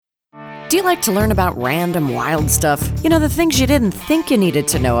Do you like to learn about random wild stuff? You know, the things you didn't think you needed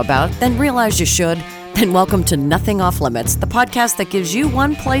to know about, then realize you should? Then welcome to Nothing Off Limits, the podcast that gives you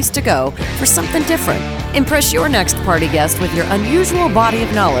one place to go for something different. Impress your next party guest with your unusual body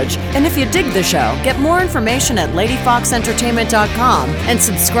of knowledge. And if you dig the show, get more information at ladyfoxentertainment.com and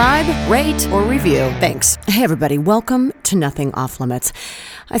subscribe, rate, or review. Thanks. Hey everybody, welcome to Nothing Off Limits.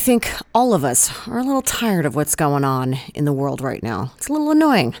 I think all of us are a little tired of what's going on in the world right now. It's a little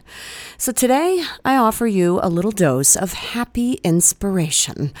annoying. So today, I offer you a little dose of happy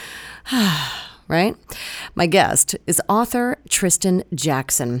inspiration. Right? My guest is author Tristan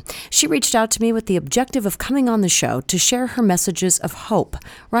Jackson. She reached out to me with the objective of coming on the show to share her messages of hope,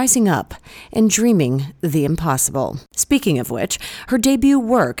 rising up, and dreaming the impossible. Speaking of which, her debut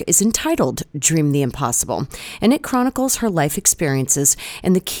work is entitled Dream the Impossible, and it chronicles her life experiences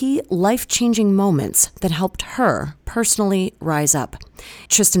and the key life-changing moments that helped her personally rise up.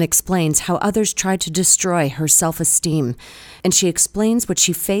 Tristan explains how others tried to destroy her self-esteem, and she explains what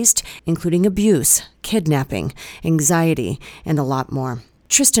she faced, including abuse, kidnapping, anxiety, and a lot more.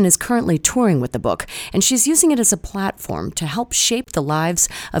 Tristan is currently touring with the book, and she's using it as a platform to help shape the lives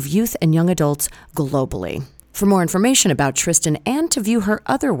of youth and young adults globally. For more information about Tristan and to view her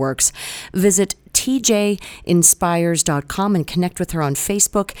other works, visit tjinspires.com and connect with her on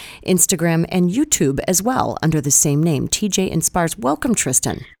Facebook, Instagram, and YouTube as well under the same name, TJ Inspires. Welcome,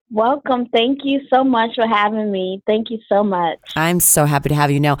 Tristan. Welcome. Thank you so much for having me. Thank you so much. I'm so happy to have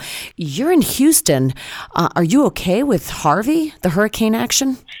you. Now, you're in Houston. Are you okay with Harvey, the hurricane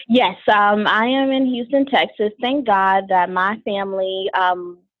action? Yes, I am in Houston, Texas. Thank God that my family,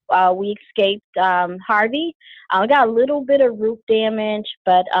 we escaped Harvey. We got a little bit of roof damage,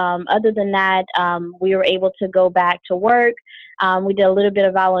 but other than that, we were able to go back to work. We did a little bit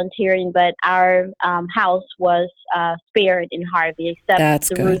of volunteering, but our house was spared in Harvey,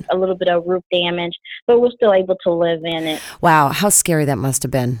 except roof, a little bit of roof damage, but we're still able to live in it. Wow, how scary that must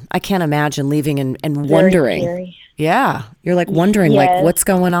have been. I can't imagine leaving and Very wondering. scary. Yeah, you're like wondering, Yes. like, what's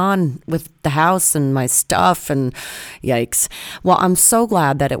going on with the house and my stuff, and yikes. Well, I'm so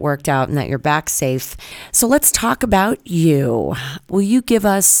glad that it worked out and that you're back safe. So let's talk about you. Will you give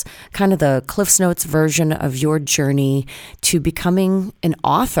us kind of the Cliff's Notes version of your journey to becoming an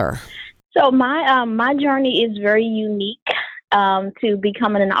author? So my journey is very unique to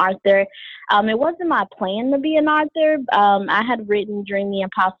becoming an author. It wasn't my plan to be an author. I had written Dream the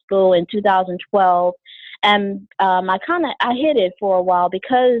Impossible in 2012. And I hid it for a while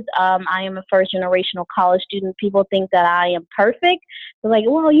because I am a first generational college student. People think that I am perfect. They're like,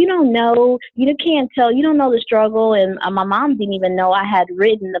 well, you don't know, you can't tell, you don't know the struggle. And my mom didn't even know I had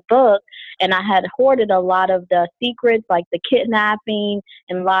written the book, and I had hoarded a lot of the secrets, like the kidnapping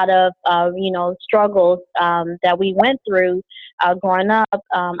and a lot of struggles that we went through growing up.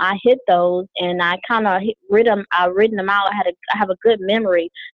 I hid those, and I kind of written them out. I have a good memory,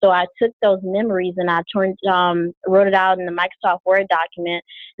 so I took those memories and I wrote it out in the Microsoft Word document.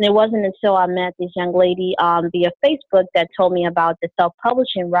 And it wasn't until I met this young lady via Facebook that told me about the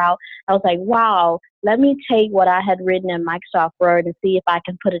self-publishing route. I was like, wow, let me take what I had written in Microsoft Word and see if I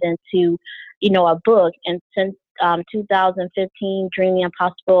can put it into, a book. And since 2015, Dream the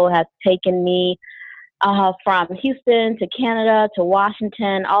Impossible has taken me from Houston to Canada to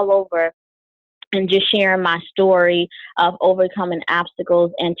Washington, all over, and just sharing my story of overcoming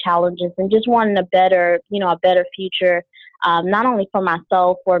obstacles and challenges and just wanting a better future, not only for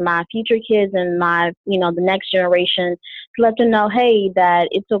myself, for my future kids and my, the next generation, to let them know, hey, that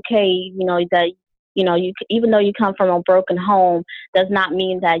it's okay, that, you, even though you come from a broken home, does not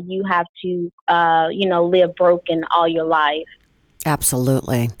mean that you have to, live broken all your life.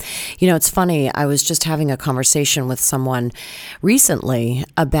 Absolutely. It's funny. I was just having a conversation with someone recently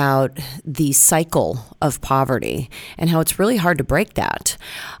about the cycle of poverty and how it's really hard to break that.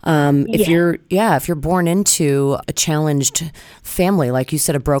 If you're born into a challenged family, like you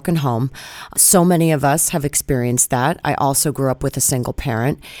said, a broken home, so many of us have experienced that. I also grew up with a single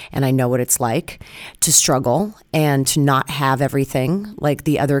parent, and I know what it's like to struggle and to not have everything like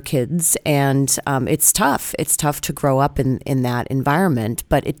the other kids. And it's tough. It's tough to grow up in that environment,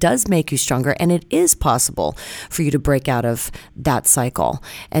 but it does make you stronger, and it is possible for you to break out of that cycle.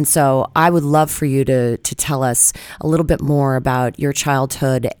 And so I would love for you to tell us a little bit more about your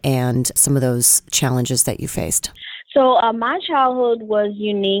childhood and some of those challenges that you faced. So my childhood was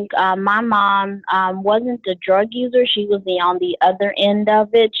unique. My mom wasn't the drug user. She was on the other end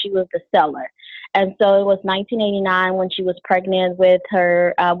of it. She was the seller. And so it was 1989 when she was pregnant with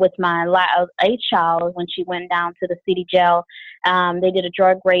my eighth child. When she went down to the city jail, they did a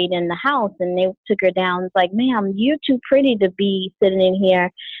drug raid in the house, and they took her down. It's like, ma'am, you're too pretty to be sitting in here.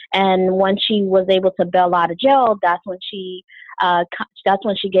 And when she was able to bail out of jail, that's when she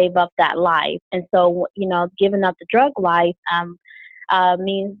gave up that life. And so, giving up the drug life,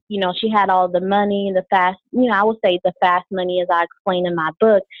 means, she had all the money, the fast, I would say the fast money, as I explain in my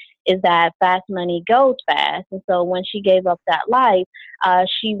book, is that fast money goes fast. And so when she gave up that life,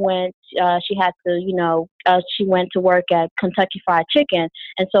 she had to, she went to work at Kentucky Fried Chicken.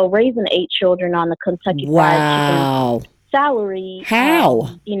 And so raising 8 children on the Kentucky Fried Chicken Wow. salary, How?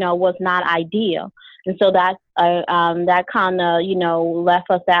 was not ideal. And so that kind of,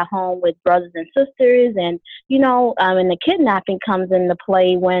 left us at home with brothers and sisters. And, and the kidnapping comes into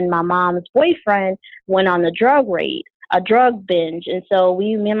play when my mom's boyfriend went on a drug binge. And so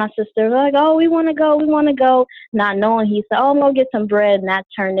me and my sister were like, oh, we want to go, not knowing he said, oh, I'm going to get some bread. And that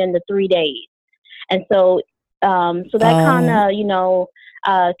turned into 3 days. And so that kind Oh,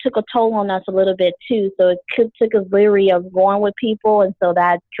 of, took a toll on us a little bit too. So it took us leery of going with people. And so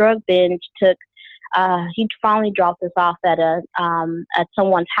that drug binge he finally dropped us off at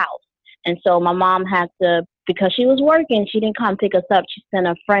someone's house. And so my mom had to, because she was working, she didn't come pick us up. She sent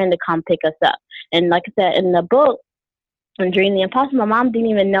a friend to come pick us up. And like I said, in the book, and Dream the Impossible, my mom didn't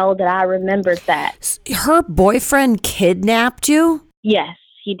even know that I remembered that. her boyfriend kidnapped you Yes,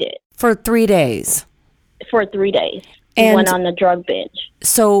 he did. for 3 days. For 3 days. He went And on the drug binge.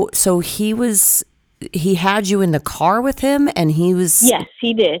 so he had you in the car with him and he was Yes,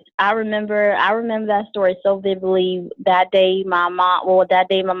 he did. I remember that story so vividly. That day my mom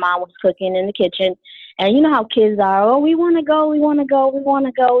was cooking in the kitchen, and you know how kids are, oh, we wanna go, we wanna go, we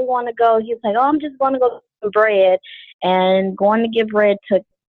wanna go, we wanna go. He was like, oh, I'm just gonna go get some bread, and going to get bread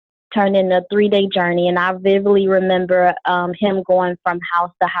turned into a 3-day journey. And I vividly remember him going from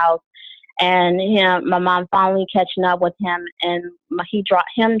house to house, and my mom finally catching up with him, and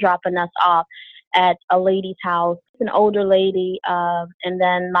him dropping us off at a lady's house, an older lady, and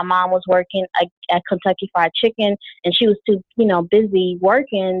then my mom was working at Kentucky Fried Chicken, and she was too, busy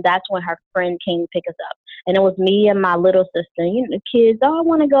working. That's when her friend came to pick us up, and it was me and my little sister. The kids, oh, I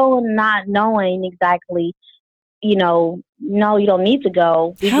want to go, and not knowing exactly, no, you don't need to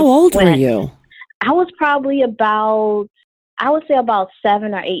go. We How just old were went. you? I was probably I would say about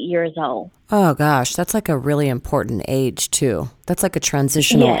 7 or 8 years old. Oh gosh, that's like a really important age too. That's like a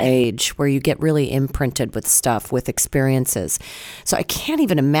transitional Yes. age where you get really imprinted with stuff, with experiences. So I can't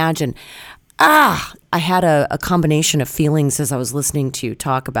even imagine. I had a combination of feelings as I was listening to you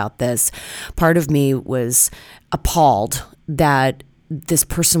talk about this. Part of me was appalled that this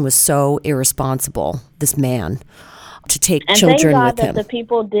person was so irresponsible, this man, to take And thank children God with that him. the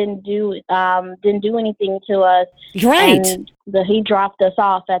people didn't do anything to us. Right. And he dropped us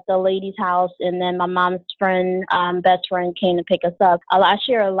off at the lady's house, and then my mom's friend, best friend, came to pick us up. I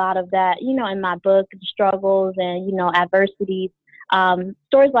share a lot of that, in my book, struggles and adversities,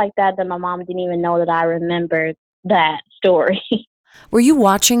 stories like that my mom didn't even know that I remembered that story. Were you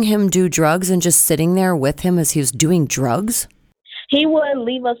watching him do drugs and just sitting there with him as he was doing drugs? He would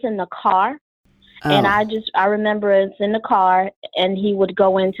leave us in the car. And Oh, I remember us in the car, and he would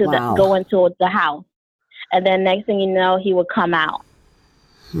go into wow. the house, and then next thing you know, he would come out.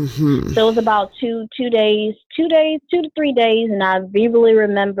 Hmm. So it was about 2 to 3 days, and I vividly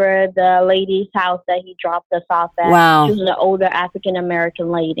remember the lady's house that he dropped us off at. She Wow. was an older African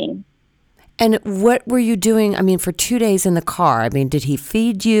American lady. And what were you doing? I mean, for 2 days in the car, I mean, did he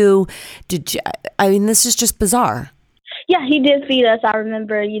feed you? Did you, I mean, this is just bizarre. Yeah, he did feed us. I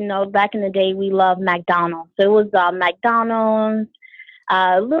remember, back in the day, we loved McDonald's. So it was McDonald's,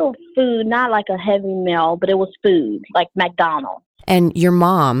 little food, not like a heavy meal, but it was food, like McDonald's. And your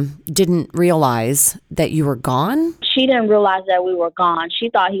mom didn't realize that you were gone? She didn't realize that we were gone. She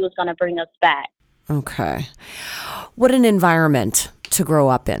thought he was going to bring us back. Okay. What an environment to grow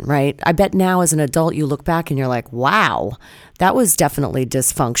up in, right? I bet now as an adult you look back and you're like, wow, that was definitely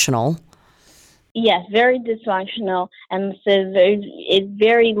dysfunctional. Yes, very dysfunctional, and so it's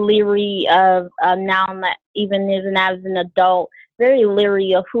very leery of now that even as an adult, very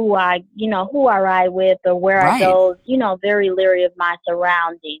leery of who I ride with or where I Right. go. Very leery of my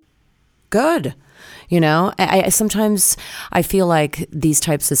surroundings. Good. I sometimes I feel like these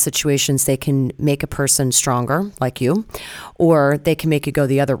types of situations, they can make a person stronger, like you, or they can make you go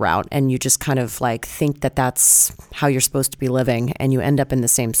the other route and you just kind of like think that that's how you're supposed to be living and you end up in the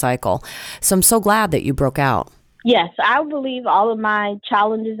same cycle. So I'm so glad that you broke out. Yes, I believe all of my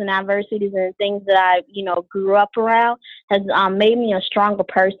challenges and adversities and things that I, grew up around has made me a stronger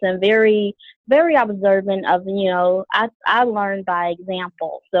person. Very, very observant of, I learned by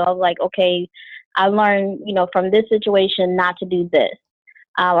example. So I was like, okay, I learned, from this situation not to do this.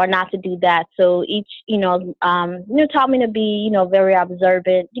 or not to do that. So each, taught me to be, very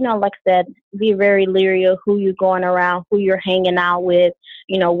observant. Like I said, be very leery of who you're going around, who you're hanging out with,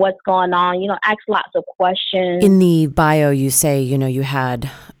 what's going on. Ask lots of questions. In the bio, you say, you had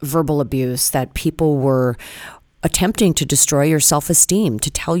verbal abuse, that people were attempting to destroy your self-esteem, to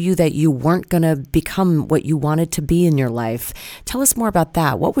tell you that you weren't going to become what you wanted to be in your life. Tell us more about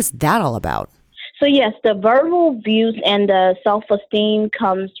that. What was that all about? So yes, the verbal abuse and the self-esteem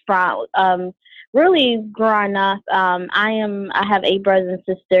comes from really growing up. I have 8 brothers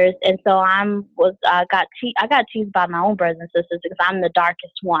and sisters, and so I got teased by my own brothers and sisters because I'm the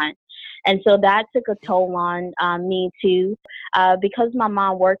darkest one, and so that took a toll on me too. Because my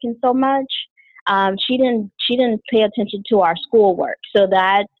mom working so much, she didn't pay attention to our schoolwork, so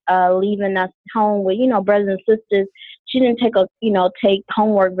that leaving us home with brothers and sisters, she didn't take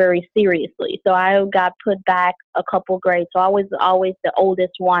homework very seriously. So I got put back a couple grades. So I was always the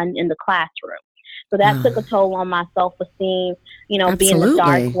oldest one in the classroom. So that took a toll on my self-esteem, being the dark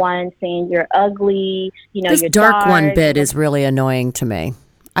Absolutely. one, saying you're ugly, This you're dark one dark. bit is really annoying to me.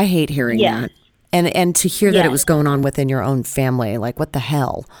 I hate hearing Yes, that. And to hear that it yes, was going on within your own family, like what the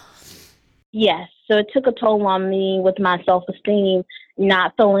hell? yes. So it took a toll on me with my self-esteem,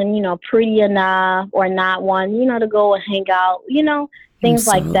 not feeling, pretty enough or not wanting, to go and hang out, I'm things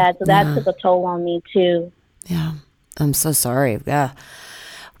like so, that. So that yeah, took a toll on me too. yeah. I'm so sorry. Yeah.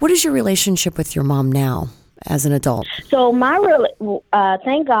 What is your relationship with your mom now as an adult? So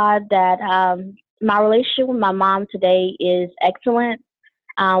thank God that my relationship with my mom today is excellent.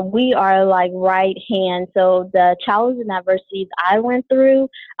 We are like right hand. So the challenges and adversities I went through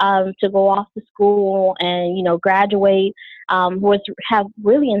to go off to school and graduate was have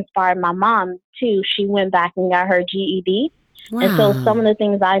really inspired my mom too. She went back and got her GED. And so some Wow. of the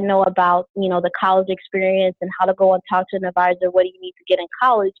things I know about, the college experience and how to go and talk to an advisor, what do you need to get in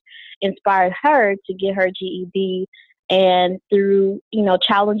college, inspired her to get her GED. And through,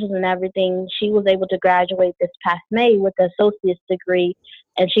 challenges and everything, she was able to graduate this past May with an associate's degree.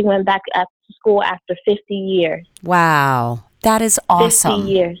 And she went back to school after 50 years. Wow. That is 50 awesome.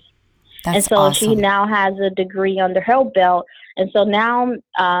 years. And That's so she awesome. now has a degree under her belt. And so now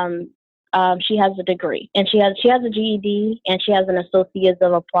she has a degree, and she has a GED, and she has an Associates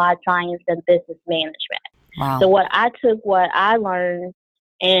of Applied Science and Business Management. Wow. So what I learned,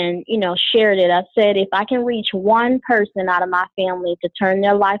 and shared it. I said if I can reach one person out of my family to turn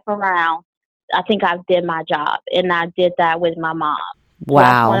their life around, I think I did my job, and I did that with my mom. So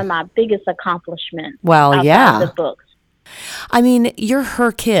that's one Wow. of my biggest accomplishments Well, outside of yeah. the books. I mean, you're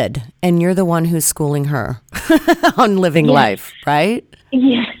her kid and you're the one who's schooling her on living Yes, life, right?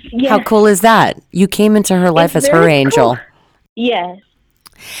 yes, How yes. cool is that? You came into her It's life as her very cool. angel. Yes.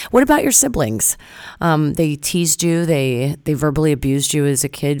 What about your siblings? They teased you, they verbally abused you as a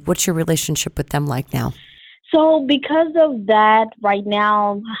kid. What's your relationship with them like now? So because of that, right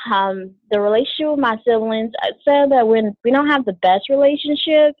now, the relationship with my siblings, I said that when we don't have the best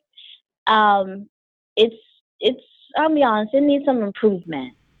relationship, um, it's it's. I'll be honest, it needs some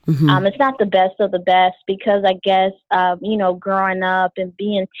improvement. Hmm. It's not the best of the best because I guess growing up and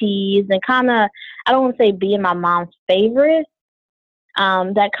being teased and kind of, I don't want to say being my mom's favorite.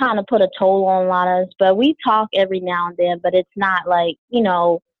 That kind of put a toll on a lot of us. But we talk every now and then, but it's not like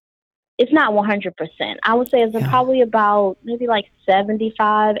it's not 100%. I would say it's Yeah. probably about maybe like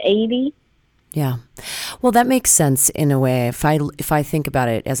 75, 80. Yeah. Well, that makes sense in a way. If I think about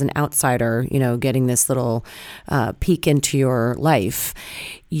it as an outsider, getting this little peek into your life,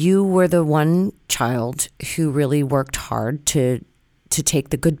 you were the one child who really worked hard to take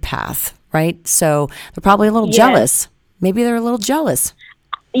the good path, right? So they're probably a little Yes. jealous. Maybe they're a little jealous.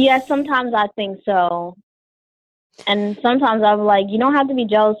 Yes, sometimes I think so. And sometimes I'm like, you don't have to be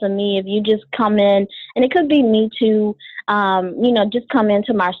jealous of me if you just come in, and it could be me too, just come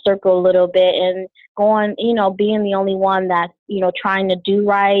into my circle a little bit and going, being the only one that's, trying to do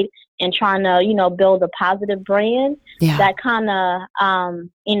right and trying to, build a positive brand, Yeah. that kind of,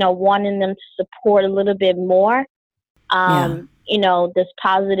 wanting them to support a little bit more, Yeah. this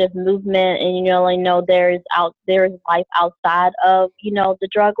positive movement, and I know there's life outside of the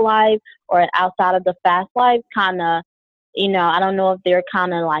drug life or outside of the fast life. Kind of, I don't know if they're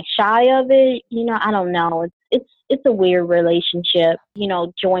kind of like shy of it. I don't know. It's a weird relationship.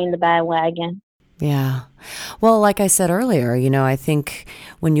 Join the bandwagon. Yeah. Well, like I said earlier, I think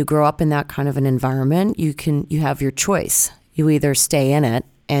when you grow up in that kind of an environment, you have your choice. You either stay in it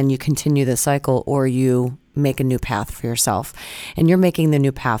and you continue the cycle, or you make a new path for yourself. And you're making the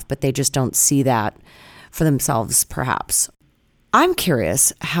new path, but they just don't see that for themselves, perhaps. I'm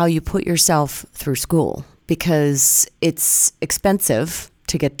curious how you put yourself through school, because it's expensive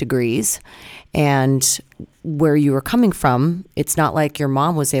to get degrees. And where you were coming from, it's not like your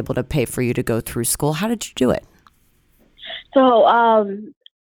mom was able to pay for you to go through school. How did you do it? So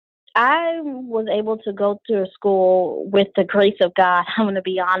I was able to go to school with the grace of God. I'm going to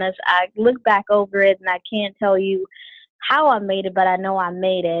be honest. I look back over it and I can't tell you how I made it, but I know I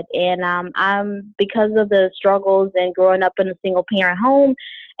made it. And I'm because of the struggles and growing up in a single parent home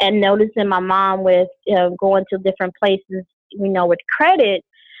and noticing my mom with going to different places, with credit.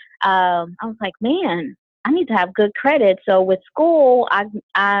 I was like, man, I need to have good credit. So with school,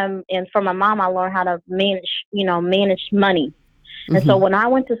 and from my mom, I learned how to manage money. And so when I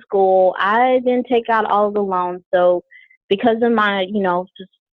went to school, I didn't take out all of the loans. So because of my,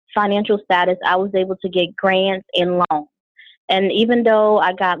 financial status, I was able to get grants and loans. And even though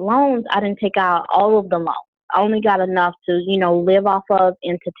I got loans, I didn't take out all of the loans. I only got enough to, live off of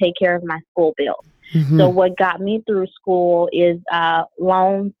and to take care of my school bills. So what got me through school is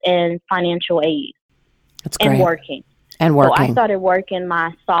loans and financial aid. That's great. And working. And So I working. started working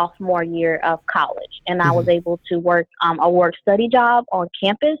my sophomore year of college, and I was able to work a work-study job on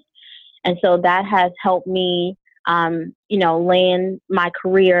campus. And so that has helped me, land my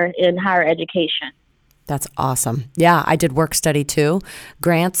career in higher education. That's awesome. Yeah, I did work study too.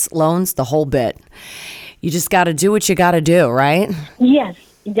 Grants, loans, the whole bit. You just got to do what you got to do, right? Yes,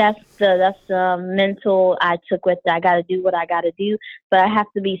 that's the mental I took with it. I got to do what I got to do, but I have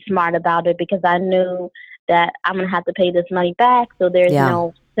to be smart about it because I knew that I'm going to have to pay this money back. So there's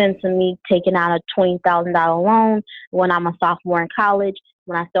no sense in me taking out a $20,000 loan when I'm a sophomore in college,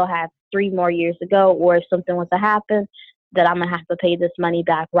 when I still have 3 more years to go, or if something was to happen, that I'm going to have to pay this money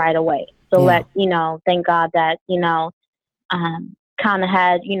back right away. So thank God that, kind of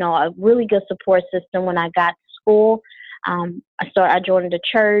had, a really good support system when I got to school. I joined the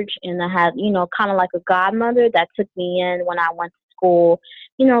church, and I had, kind of like a godmother that took me in when I went to school,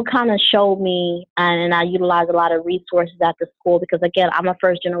 kind of showed me, and I utilized a lot of resources at the school because, again, I'm a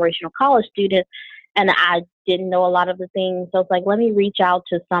first generational college student and I didn't know a lot of the things. So it's like, let me reach out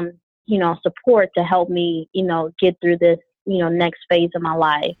to some, support to help me, get through this, next phase of my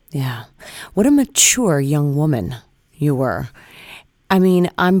life. Yeah. What a mature young woman you were. I mean,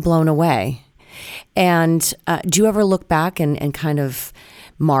 I'm blown away. And do you ever look back and kind of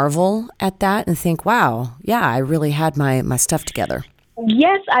marvel at that and think, wow, yeah, I really had my stuff together?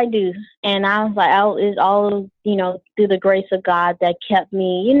 Yes, I do. And I was like, it's all, through the grace of God that kept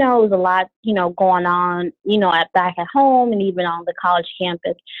me, it was a lot, going on, back at home and even on the college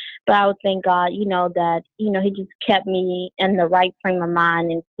campus. But I would thank God, that, he just kept me in the right frame of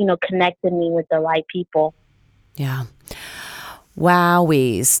mind and, connected me with the right people. Yeah.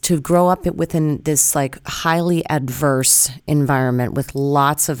 Wowies, to grow up within this like highly adverse environment with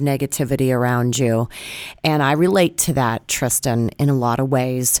lots of negativity around you. And I relate to that, Tristan, in a lot of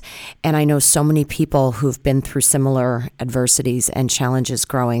ways. And I know so many people who've been through similar adversities and challenges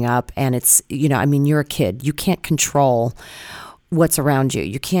growing up. And it's, you're a kid. You can't control what's around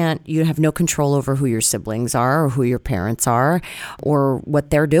you. You have no control over who your siblings are or who your parents are or what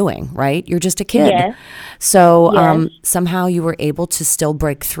they're doing, right? You're just a kid. Yes. So somehow you were able to still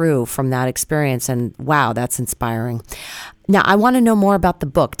break through from that experience. And wow, that's inspiring. Now, I want to know more about the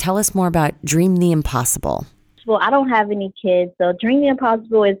book. Tell us more about Dream the Impossible. Well, I don't have any kids, so Dream the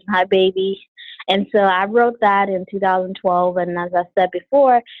Impossible is my baby. And so I wrote that in 2012. And as I said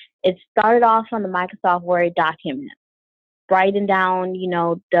before, it started off on the Microsoft Word document, writing down,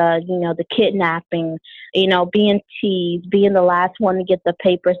 the kidnapping, being teased, being the last one to get the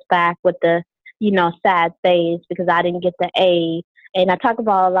papers back with the, sad face because I didn't get the A. And I talk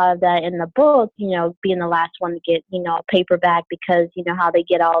about a lot of that in the book, being the last one to get, a paper back because, how they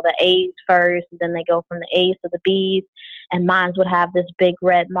get all the A's first, and then they go from the A's to the B's, and mine would have this big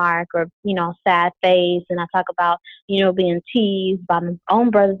red mark or, sad face. And I talk about, being teased by my own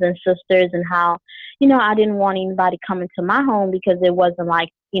brothers and sisters and how, I didn't want anybody coming to my home because it wasn't like,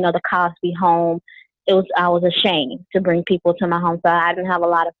 the Cosby home. I was ashamed to bring people to my home, so I didn't have a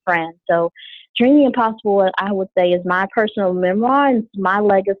lot of friends. So Dream the Impossible, I would say, is my personal memoir and my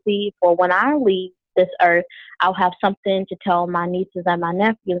legacy for when I leave this earth. I'll have something to tell my nieces and my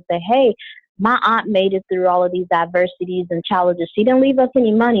nephews and say, hey, my aunt made it through all of these adversities and challenges. She didn't leave us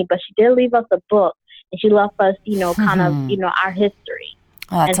any money, but she did leave us a book, and she left us, kind of, our history.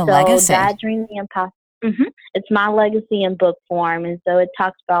 Oh, that's and a legacy. That Dream the Impossible, it's my legacy in book form. And so it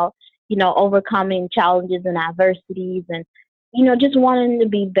talks about, overcoming challenges and adversities and, just wanting to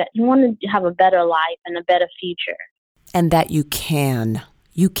you want to have a better life and a better future. And that you can.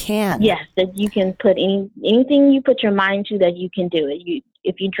 You can. Yes, that you can put anything you put your mind to, that you can do it.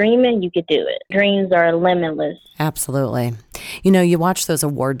 If you dream it, you could do it. Dreams are limitless. Absolutely. You know, you watch those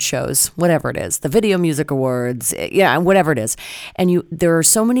award shows, whatever it is, the Video Music Awards, yeah, whatever it is. And there are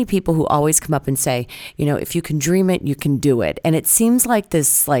so many people who always come up and say, you know, if you can dream it, you can do it. And it seems like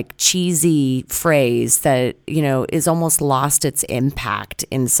this like cheesy phrase that, you know, is almost lost its impact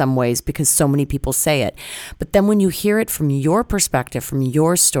in some ways because so many people say it. But then when you hear it from your perspective, from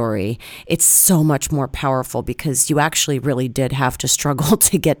your story, it's so much more powerful because you actually really did have to struggle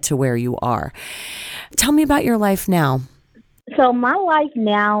to get to where you are. Tell me about your life now. So my life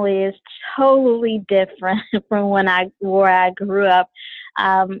now is totally different from where I grew up.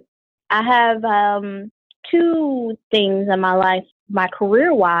 Um, I have two things in my life. My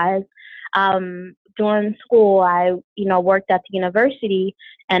career wise, during school, I worked at the university,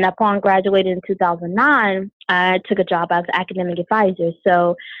 and upon graduating in 2009, I took a job as an academic advisor.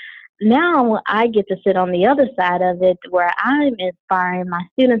 So now I get to sit on the other side of it where I'm inspiring my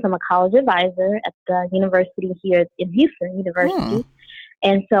students. I'm a college advisor at the university here in Houston University.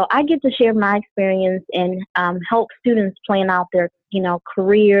 And so I get to share my experience and help students plan out their,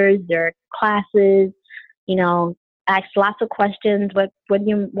 careers, their classes, ask lots of questions. What do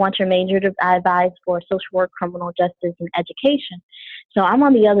you want your major to advise for? Social work, criminal justice, and education. So I'm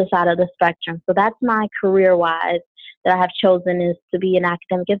on the other side of the spectrum. So that's my career-wise that I have chosen is to be an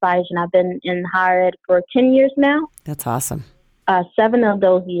academic advisor. And I've been in higher ed for 10 years now. That's awesome. 7 of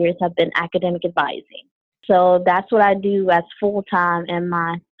those years have been academic advising. So that's what I do as full-time. And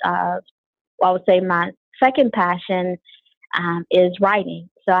I would say my second passion is writing.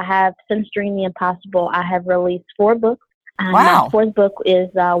 So I have, since Dream the Impossible, I have released 4 books. Wow. My fourth book is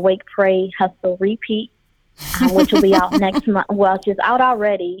Wake, Pray, Hustle, Repeat, which will be out next month. Well, it's just out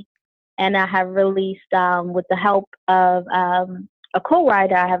already. And I have released, with the help of a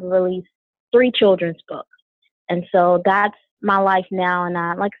co-writer, I have released 3 children's books. And so that's my life now. And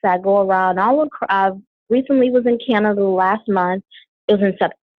like I said, I go around I recently was in Canada last month. It was in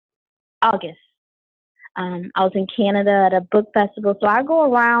August. I was in Canada at a book festival. So I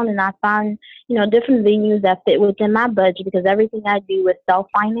go around and I find, different venues that fit within my budget because everything I do is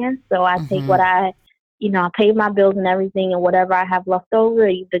self-financed. So I take what I pay my bills and everything, and whatever I have left over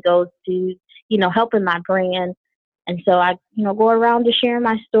either goes to, helping my brand. And so I, go around to sharing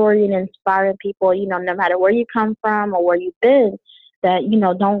my story and inspiring people, no matter where you come from or where you've been, that,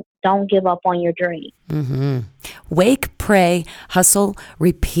 don't give up on your dream. Mm-hmm. Wake, Pray, Hustle,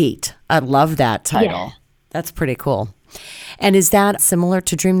 Repeat. I love that title. Yeah. That's pretty cool. And is that similar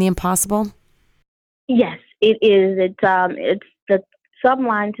to Dream the Impossible? Yes, it is. It's the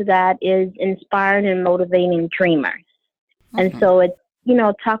subline to that is inspiring and motivating dreamers. And so it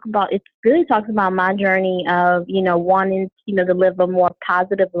really talks about my journey of, wanting, to live a more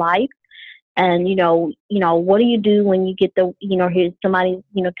positive life. And, what do you do when you get hear somebody,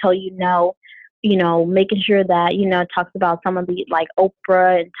 tell you no, making sure that, it talks about some of the like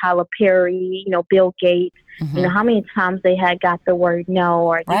Oprah and Tyler Perry, Bill Gates, how many times they had got the word no,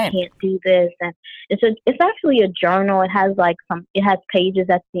 or you can't do this. And it's actually a journal. It has pages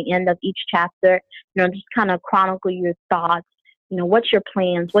at the end of each chapter, just kind of chronicle your thoughts, what's your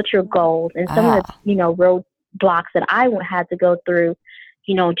plans, what's your goals, and some of the, roadblocks that I had to go through,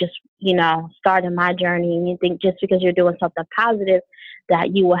 just, starting my journey. And you think just because you're doing something positive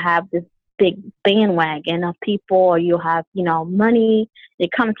that you will have this big bandwagon of people, or you'll have, money.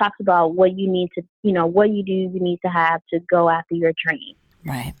 It kind of talks about what you need to, what you need to have to go after your dream.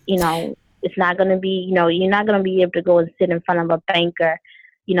 Right. It's not going to be, you're not going to be able to go and sit in front of a banker.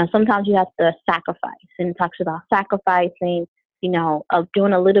 Sometimes you have to sacrifice, and it talks about sacrificing, of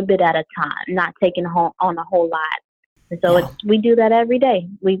doing a little bit at a time, not taking on a whole lot. And so we do that every day.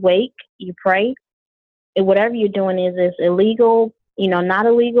 We wake, you pray, and whatever you're doing is illegal, not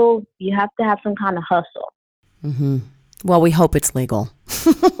illegal, you have to have some kind of hustle. Mm-hmm. Well, we hope it's legal.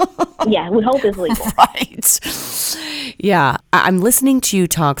 Yeah, we hope it's legal. Right. Yeah. I'm listening to you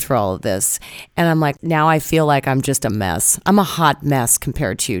talk through all of this, and I'm like, now I feel like I'm just a mess. I'm a hot mess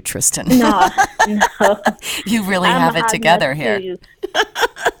compared to you, Tristan. No. You really have it together here.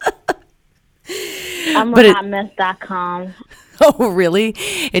 I'm a hotmess.com. Oh, really?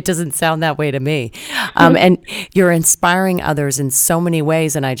 It doesn't sound that way to me. And you're inspiring others in so many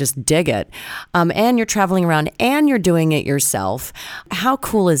ways, and I just dig it. And you're traveling around, and you're doing it yourself. How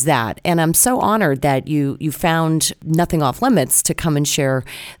cool is that? And I'm so honored that you found Nothing Off Limits to come and share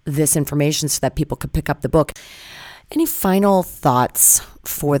this information so that people could pick up the book. Any final thoughts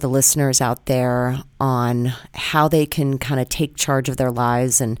for the listeners out there on how they can kind of take charge of their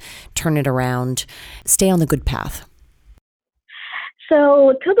lives and turn it around, stay on the good path?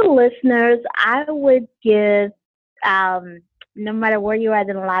 So to the listeners, I would give no matter where you're at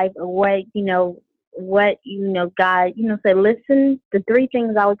in life or what God, say, listen. The three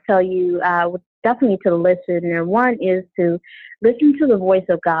things I would tell you, would definitely to listen. And one is to listen to the voice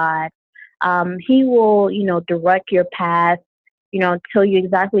of God. He will, direct your path, tell you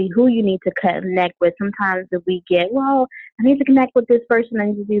exactly who you need to connect with. Sometimes if we get, well, I need to connect with this person, I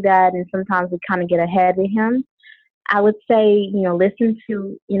need to do that. And sometimes we kind of get ahead of him. I would say, listen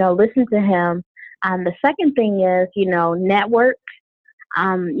to him. The second thing is, network.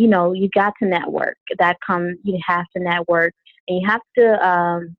 You got to network. You have to network, and you have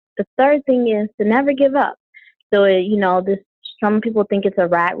to. The third thing is to never give up. So, this. Some people think it's a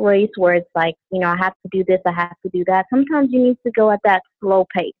rat race where it's like, I have to do this, I have to do that. Sometimes you need to go at that slow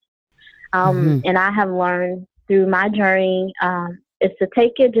pace. And I have learned through my journey, is to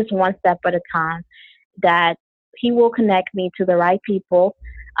take it just one step at a time. That he will connect me to the right people.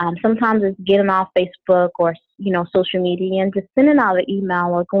 Sometimes it's getting off Facebook or, social media and just sending out an email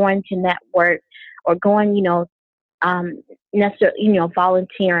or going to network or going, necessarily,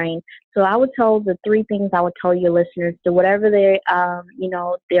 volunteering. So I would tell the three things I would tell your listeners to whatever they're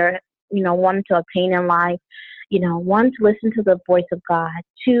wanting to obtain in life. One, to listen to the voice of God.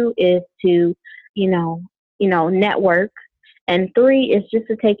 Two is to, network. And three is just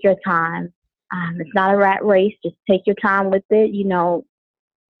to take your time. It's not a rat race. Just take your time with it,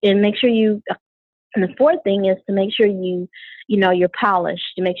 and make sure you. And the fourth thing is to make sure you're polished,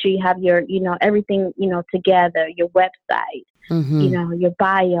 to make sure you have your, everything, together, your website, your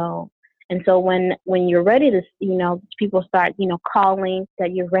bio. And so when you're ready to, people start, calling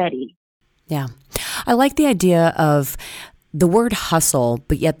that you're ready. Yeah. I like the idea of the word hustle,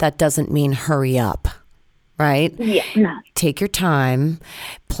 but yet that doesn't mean hurry up. Right? Yeah. No. Take your time,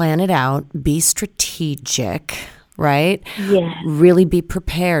 plan it out, be strategic, right? Yeah. Really be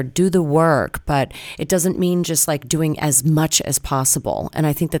prepared, do the work, but it doesn't mean just like doing as much as possible. And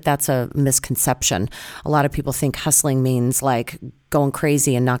I think that that's a misconception. A lot of people think hustling means like going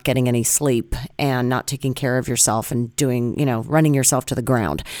crazy and not getting any sleep and not taking care of yourself and doing, running yourself to the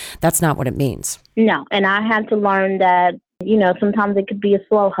ground. That's not what it means. No. And I had to learn that, sometimes it could be a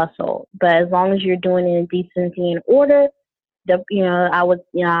slow hustle, but as long as you're doing it in decency and order, I would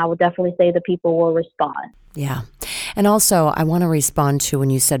definitely say the people will respond. Yeah. And also, I want to respond to when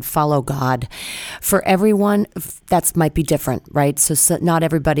you said follow God. For everyone, that might be different, right? So not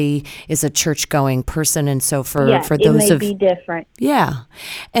everybody is a church-going person. And so for those it may be different. Yeah.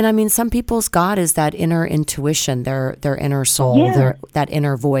 And I mean, some people's God is that inner intuition, their inner soul, that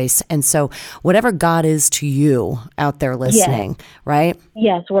inner voice. And so whatever God is to you out there listening, right?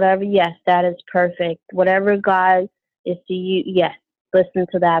 Yes, that is perfect. Whatever God is to you, yes, listen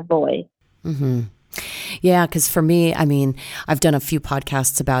to that voice. Mm-hmm. Yeah, because for me, I mean, I've done a few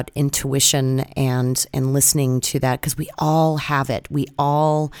podcasts about intuition and listening to that because we all have it. We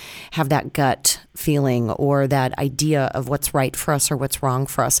all have that gut feeling or that idea of what's right for us or what's wrong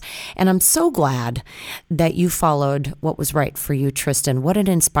for us. And I'm so glad that you followed what was right for you, Tristan. What an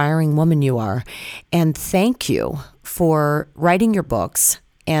inspiring woman you are. And thank you for writing your books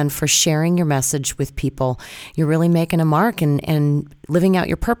and for sharing your message with people. You're really making a mark and living out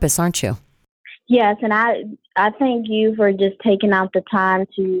your purpose, aren't you? Yes, and I thank you for just taking out the time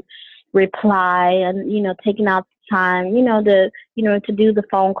to reply and, taking out the time, to do the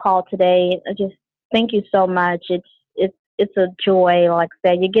phone call today. I just thank you so much. It's a joy. Like I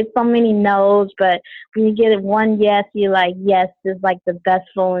said, you get so many no's, but when you get one yes, you're like, yes, it's like the best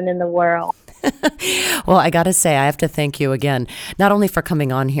feeling in the world. Well, I got to say, I have to thank you again, not only for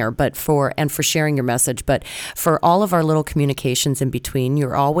coming on here, but for sharing your message, but for all of our little communications in between.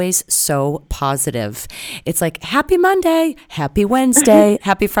 You're always so positive. It's like, happy Monday, happy Wednesday,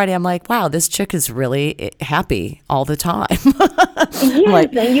 happy Friday. I'm like, wow, this chick is really happy all the time. Yes,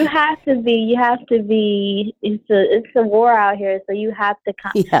 and you have to be, it's a war out here. So you have to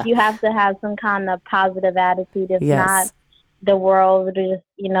have some kind of positive attitude. If not, the world, just,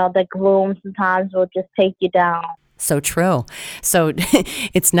 the gloom sometimes will just take you down. So true. So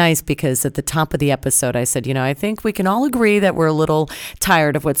it's nice because at the top of the episode, I said, I think we can all agree that we're a little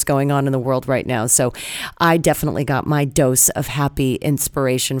tired of what's going on in the world right now. So I definitely got my dose of happy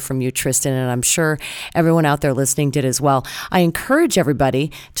inspiration from you, Tristan, and I'm sure everyone out there listening did as well. I encourage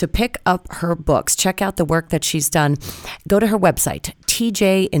everybody to pick up her books, check out the work that she's done. Go to her website,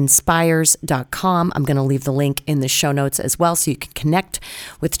 tjinspires.com. I'm going to leave the link in the show notes as well so you can connect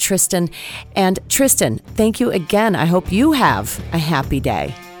with Tristan. And Tristan, thank you again. I hope you have a happy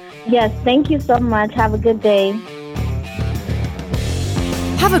day. Yes, thank you so much. Have a good day.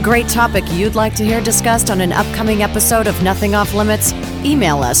 Have a great topic you'd like to hear discussed on an upcoming episode of Nothing Off Limits?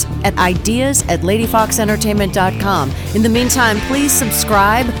 email us at ideas@ladyfoxentertainment.com. In the meantime, please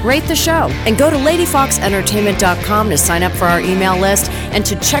subscribe, rate the show, and go to ladyfoxentertainment.com to sign up for our email list and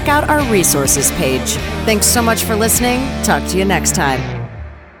to check out our resources page. Thanks so much for listening. Talk to you next time.